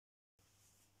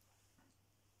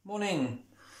Morning,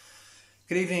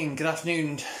 good evening, good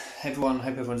afternoon, everyone.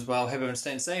 Hope everyone's well. Hope everyone's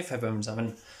staying safe. Hope everyone's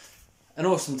having an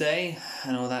awesome day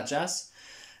and all that jazz.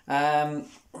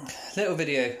 Little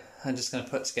video I'm just going to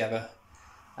put together.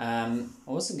 I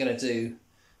wasn't going to do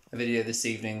a video this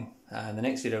evening. The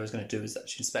next video I was going to do was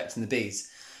actually inspecting the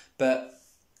bees, but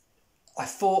I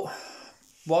thought,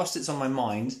 whilst it's on my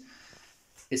mind,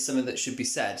 it's something that should be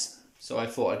said. So I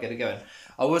thought I'd get it going.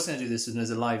 I was going to do this as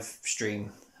a live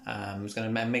stream. I was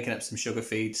going to making up some sugar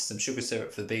feed, some sugar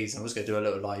syrup for the bees, and I was going to do a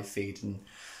little live feed and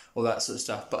all that sort of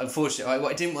stuff. But unfortunately,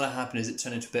 what I didn't want to happen is it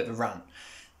turned into a bit of a rant,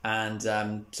 and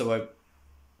so I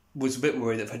was a bit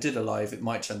worried that if I did a live, it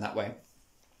might turn that way.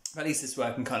 But at least this way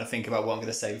I can kind of think about what I'm going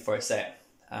to say before I say it.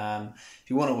 If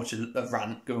you want to watch a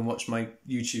rant, go and watch my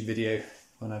YouTube video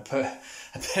when I put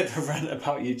a bit of a rant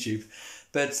about YouTube.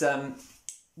 But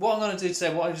what I'm going to do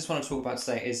today, what I just want to talk about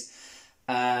today is,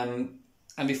 and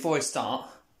before I start,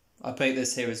 I'll make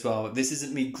this here as well. This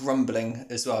isn't me grumbling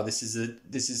as well. This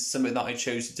is something that I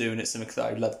chose to do, and it's something that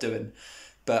I love doing.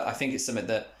 But I think it's something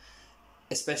that,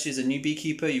 especially as a new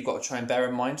beekeeper, you've got to try and bear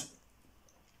in mind.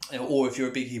 Or if you're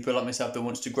a beekeeper like myself that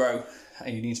wants to grow,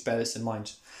 and you need to bear this in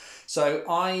mind. So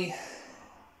I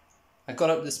got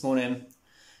up this morning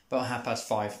about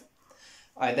 5:30.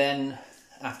 I then,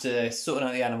 after sorting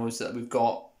out the animals that we've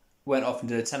got, went off and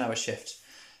did a 10-hour shift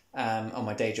on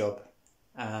my day job.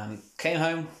 Came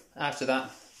home after that,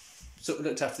 sort of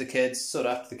looked after the kids,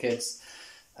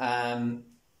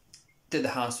 did the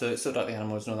housework, sorted out the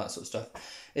animals and all that sort of stuff.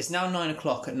 It's now 9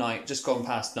 o'clock at night, just gone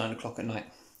past 9 o'clock at night.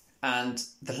 And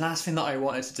the last thing that I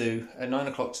wanted to do at 9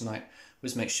 o'clock tonight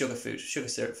was make sugar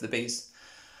syrup for the bees.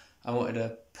 I wanted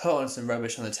to put on some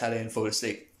rubbish on the telly and fall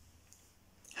asleep.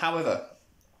 However,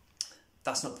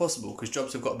 that's not possible because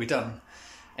jobs have got to be done.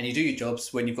 And you do your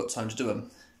jobs when you've got time to do them.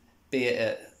 Be it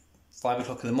at 5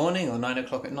 o'clock in the morning or 9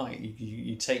 o'clock at night.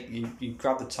 You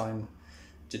grab the time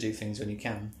to do things when you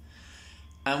can.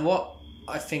 And what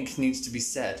I think needs to be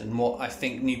said, and what I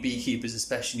think new beekeepers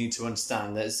especially need to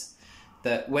understand, is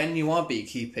that when you are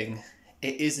beekeeping,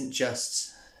 it isn't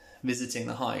just visiting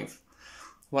the hive.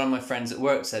 One of my friends at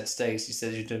work said today, she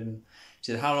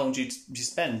said, how long do you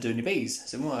spend doing your bees? I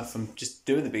said, well, from just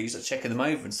doing the bees, like checking them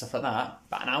over and stuff like that,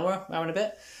 about an hour and a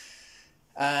bit.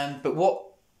 But what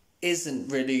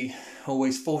isn't really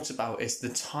always thought about is the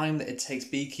time that it takes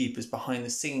beekeepers behind the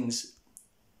scenes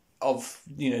of,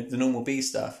 the normal bee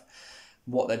stuff,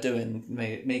 what they're doing,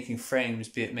 making frames,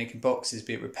 be it making boxes,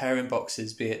 be it repairing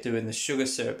boxes, be it doing the sugar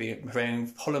syrup, be it preparing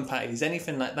pollen patties,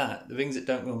 anything like that, the things that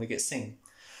don't normally get seen.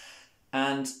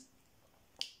 And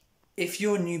if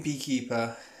you're a new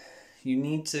beekeeper, you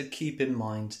need to keep in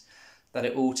mind that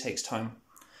it all takes time.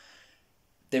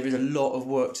 There is a lot of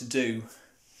work to do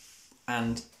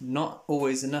and not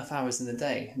always enough hours in the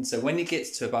day. And so when you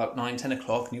get to about 9, 10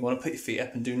 o'clock and you want to put your feet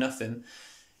up and do nothing,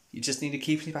 you just need to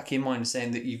keep it back in your mind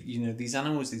saying that these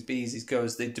animals, these bees, these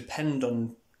girls, they depend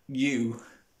on you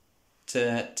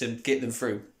to get them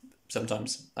through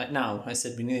sometimes. Like now, I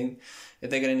said, if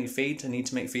they're going to need feed, I need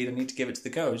to make feed, I need to give it to the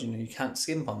girls. You can't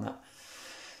skimp on that.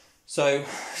 So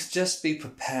just be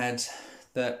prepared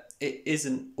that it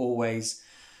isn't always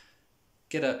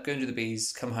get up, go and do the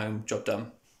bees, come home, job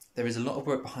done. There is a lot of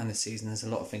work behind the scenes, and there's a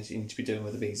lot of things you need to be doing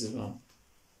with the bees as well.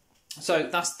 So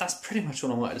that's pretty much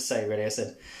all I wanted to say, really. I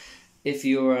said, if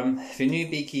you're new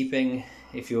beekeeping,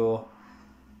 if you're a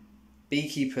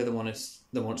beekeeper that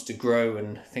wants to grow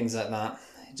and things like that,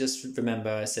 just remember,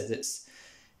 I said,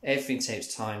 everything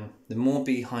takes time. The more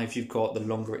beehives you've got, the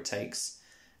longer it takes.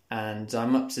 And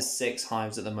I'm up to 6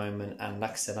 hives at the moment, and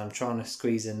like I said, I'm trying to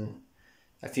squeeze in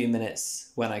a few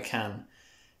minutes when I can.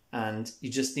 And you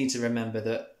just need to remember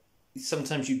that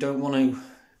sometimes you don't want to,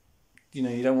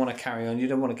 you don't want to carry on, you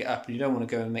don't want to get up, and you don't want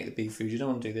to go and make the bee food, you don't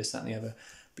want to do this, that and the other,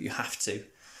 but you have to.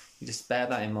 You just bear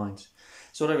that in mind.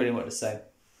 So what I really wanted to say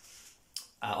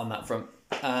on that front.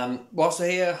 Whilst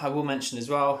we're here, I will mention as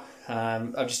well,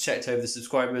 I've just checked over the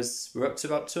subscribers. We're up to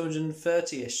about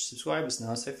 230-ish subscribers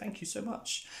now, so thank you so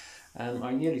much.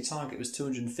 Our yearly target was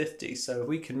 250, so if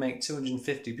we can make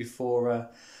 250 before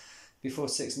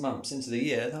 6 months into the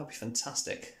year, that would be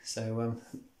fantastic. So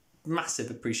massive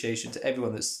appreciation to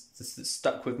everyone that's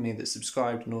stuck with me, that's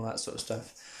subscribed and all that sort of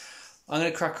stuff. I'm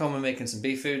going to crack on with making some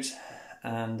bee food,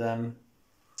 and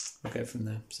we'll go from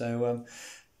there. So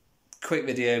quick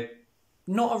video,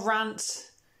 not a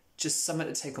rant, just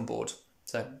something to take on board.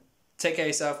 So take care of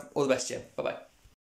yourself, all the best to you, bye bye.